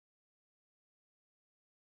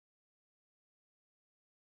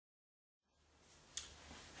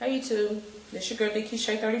Hey YouTube, this your girl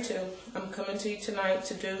DKeisha32. I'm coming to you tonight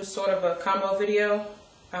to do sort of a combo video.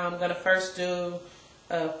 I'm going to first do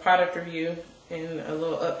a product review and a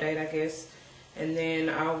little update, I guess. And then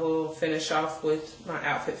I will finish off with my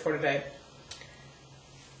outfit for today.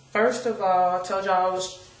 First of all, I told y'all I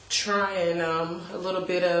was trying a little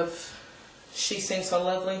bit of She Sings So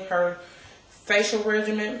Lovely, her facial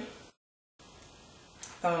regimen.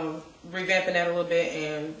 Revamping that a little bit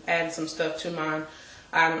and adding some stuff to mine.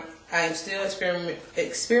 I am still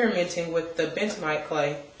experimenting with the bentonite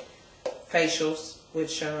clay facials,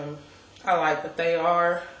 which I like, but they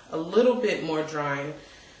are a little bit more drying.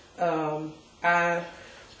 I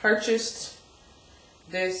purchased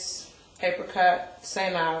this apricot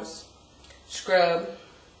St. Ives scrub,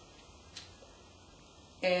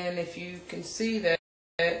 and if you can see that,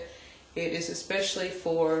 it is especially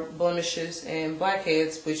for blemishes and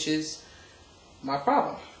blackheads, which is my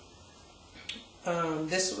problem.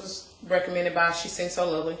 This was recommended by She Sings So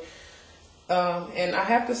Lovely, and I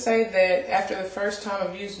have to say that after the first time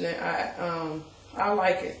of using it, I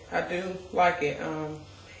like it. I do like it.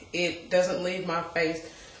 It doesn't leave my face,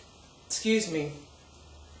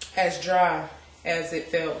 as dry as it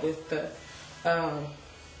felt with the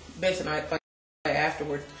bentonite clay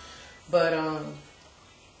afterwards. But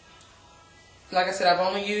like I said, I've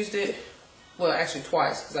only used it, well, actually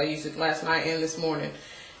twice, because I used it last night and this morning.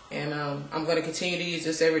 And I'm going to continue to use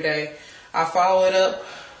this every day. I follow it up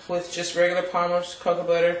with just regular Palmer's cocoa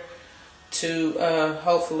butter to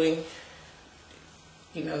hopefully,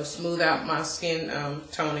 smooth out my skin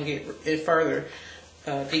tone and further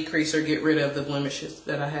decrease or get rid of the blemishes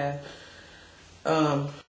that I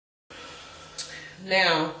have.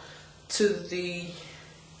 Now to the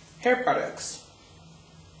hair products.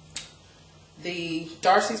 The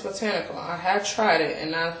Darcy's Botanical. I have tried it,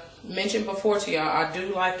 and I mentioned before to y'all, I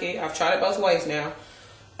do like it. I've tried it both ways now.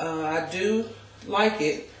 I do like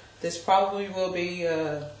it. This probably will be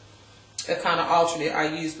a kind of alternate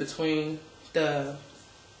I use between the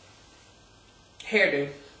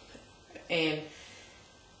hairdo. And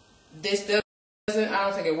this doesn't, I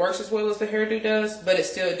don't think it works as well as the hairdo does, but it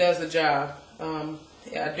still does the job.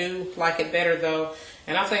 I do like it better though.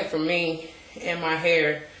 And I think for me and my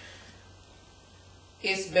hair,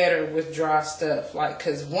 it's better with dry stuff.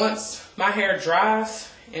 Cause once my hair dries,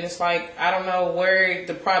 and it's like, I don't know where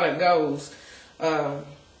the product goes.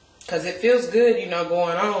 Cause it feels good,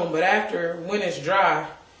 going on, but after, when it's dry,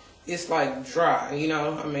 it's like dry,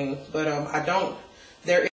 but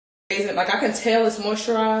there isn't, I can tell it's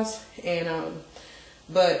moisturized, and,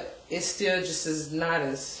 but it still just is not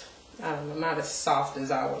as, not as soft as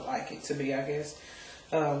I would like it to be, I guess.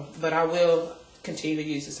 But I will continue to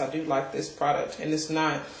use this. I do like this product, and it's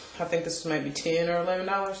not, I think this is maybe $10 or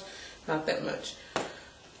 $11, not that much.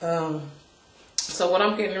 So what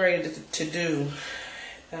I'm getting ready to do,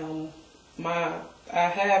 I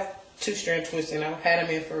have 2-strand twisting. I've had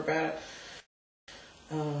them in for about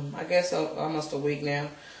I guess almost a week now,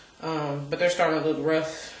 but they're starting to look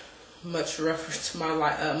rough, much rougher to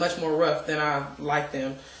my much more rough than I like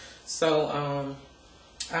them. So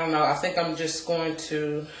I don't know, I think I'm just going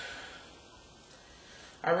to,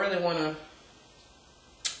 I really want to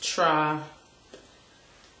try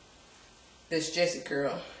this Jessie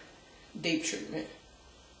Curl deep treatment.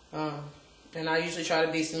 And I usually try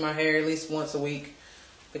to de-seam my hair at least once a week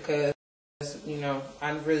because,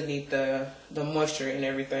 I really need the moisture and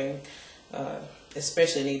everything,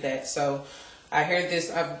 especially need that. So I heard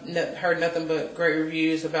this, I've heard nothing but great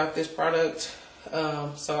reviews about this product.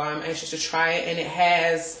 So I'm anxious to try it, and it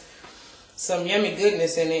has some yummy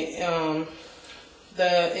goodness in it.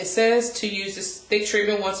 It says to use this thick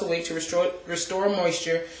treatment once a week to restore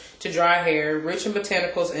moisture to dry hair, rich in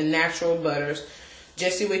botanicals and natural butters.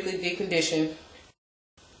 Jessie Weekly Decondition,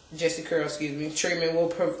 Jessie Curl, treatment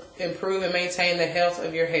will improve and maintain the health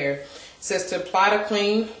of your hair. It says to apply to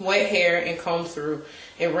clean, wet hair and comb through,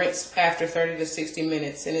 and rinse after 30 to 60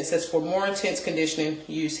 minutes. And it says for more intense conditioning,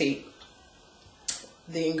 use heat.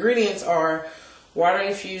 The ingredients are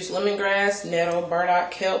water-infused lemongrass, nettle,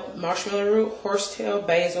 burdock, kelp, marshmallow root, horsetail,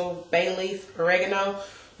 basil, bay leaf, oregano,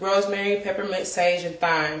 rosemary, peppermint, sage, and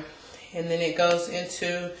thyme. And then it goes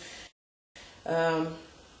into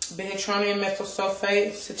bihydronium methyl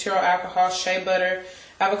sulfate, cetyl alcohol, shea butter,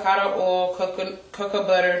 avocado oil, cocoa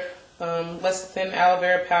butter, lecithin, aloe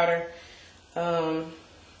vera powder, and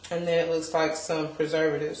then it looks like some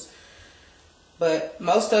preservatives. But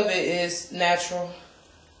most of it is natural.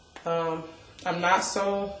 I'm not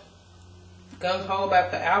so gung-ho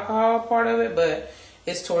about the alcohol part of it, but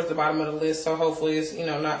it's towards the bottom of the list, so hopefully it's,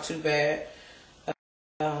 not too bad.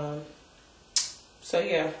 So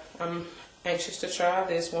yeah, I'm anxious to try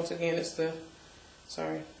this. Once again, it's the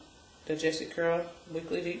Jessie Curl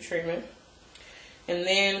Weekly Deep Treatment. And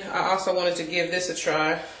then I also wanted to give this a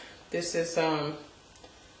try. This is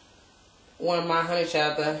one of my Honey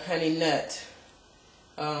Child, the Honey Nut.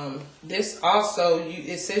 This also,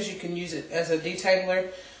 it says you can use it as a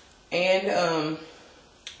detangler and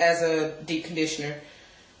as a deep conditioner.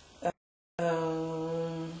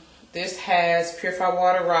 This has purified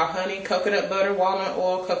water, raw honey, coconut butter, walnut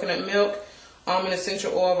oil, coconut milk, almond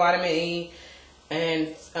essential oil, vitamin E,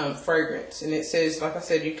 and fragrance. And it says, like I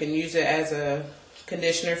said, you can use it as a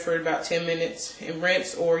conditioner for about 10 minutes and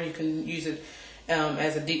rinse, or you can use it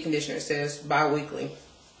as a deep conditioner. It says bi-weekly.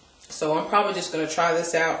 So I'm probably just going to try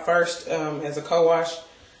this out first as a co-wash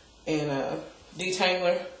and a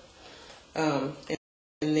detangler, and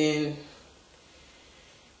then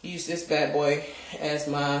use this bad boy as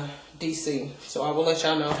my DC. So I will let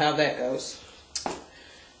y'all know how that goes.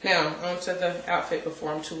 Now, onto the outfit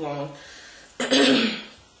before I'm too long.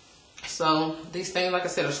 So these things, like I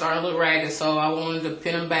said, are starting to look ragged, so I wanted to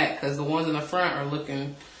pin them back because the ones in the front are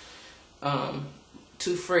looking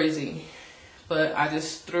too frizzy. But I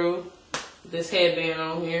just threw this headband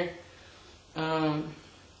on here. And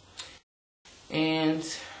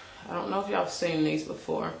I don't know if y'all have seen these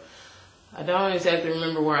before. I don't exactly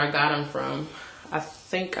remember where I got them from. I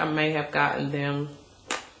think I may have gotten them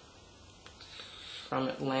from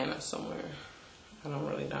Atlanta somewhere. I don't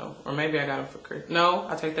really know. Or maybe I got them for Christmas. No,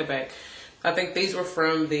 I take that back. I think these were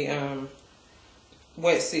from the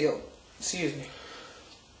Wet Seal. Excuse me.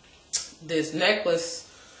 This necklace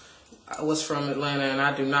was from Atlanta, and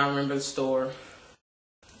I do not remember the store.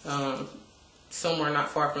 Somewhere not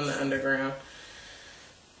far from the Underground.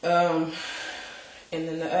 And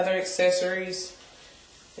then the other accessories,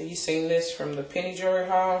 you've seen this from the Penny Jewelry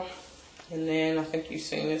haul. And then I think you've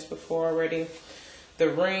seen this before already. The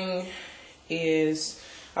ring is,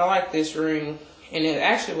 I like this ring. And it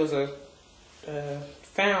actually was a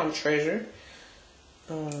found treasure.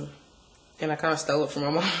 And I kind of stole it from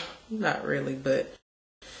my mom. Not really, but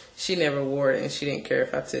she never wore it and she didn't care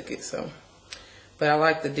if I took it. So, but I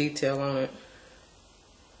like the detail on it.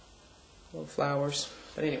 Little flowers.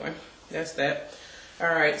 But anyway, that's that.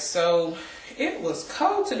 Alright, so it was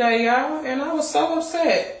cold today, y'all, and I was so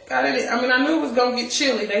upset. I mean, I knew it was going to get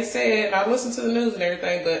chilly. They said, I listened to the news and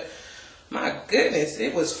everything, but my goodness,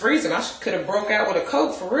 it was freezing. I could have broke out with a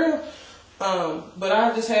coat for real. But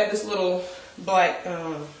I just had this little black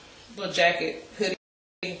little jacket, hoodie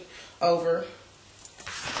over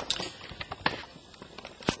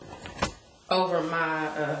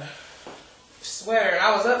my sweater.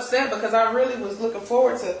 I was upset because I really was looking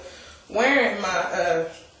forward to wearing my,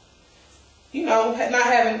 you know, not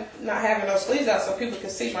having those sleeves out so people can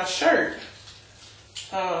see my shirt.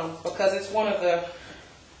 Because it's one of the,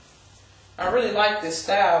 I really like this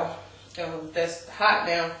style that's hot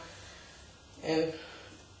now. And,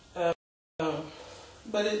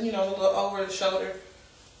 but it, you know, a little over the shoulder,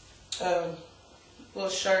 little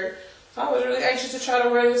shirt. So I was really anxious to try to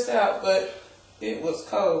wear this out, but it was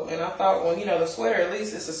cold. And I thought, well, you know, the sweater, at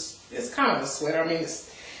least it's kind of a sweater. I mean,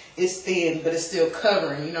 it's thin, but it's still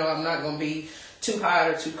covering. You know, I'm not going to be too hot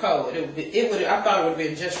or too cold. I thought it would have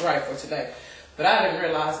been just right for today. But I didn't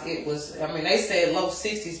realize it was, I mean, they said low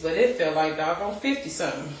 60s, but it felt like doggone 50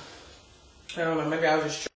 something. I don't know, maybe I was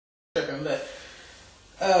just tripping, but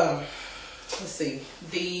let's see.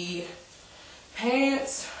 The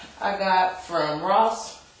pants I got from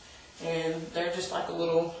Ross, and they're just like a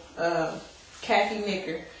little khaki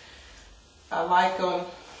knicker. I like them.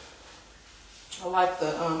 I like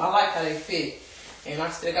how they fit, and I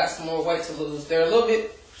still got some more weight to lose. They're a little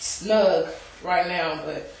bit snug right now,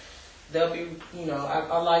 but they'll be, you know,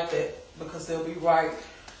 I like that because they'll be right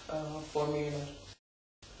for me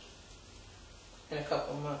in a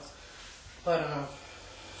couple of months. But I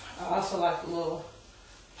also like the little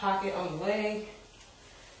pocket on the leg,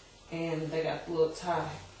 and they got the little tie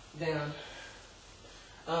down.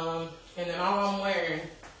 And then all I'm wearing,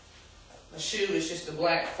 a shoe is just a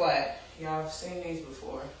black flat. Y'all have seen these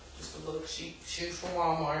before. Just a little cheap shoe from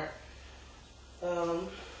Walmart.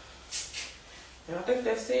 And I think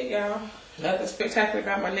that's it, y'all. Nothing spectacular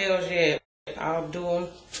about my nails yet. I'll do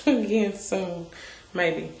them again soon,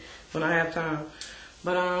 maybe, when I have time.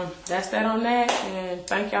 But that's that on that. And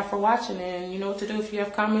thank y'all for watching. And you know what to do if you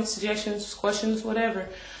have comments, suggestions, questions, whatever.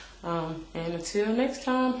 And until next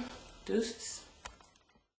time, deuces.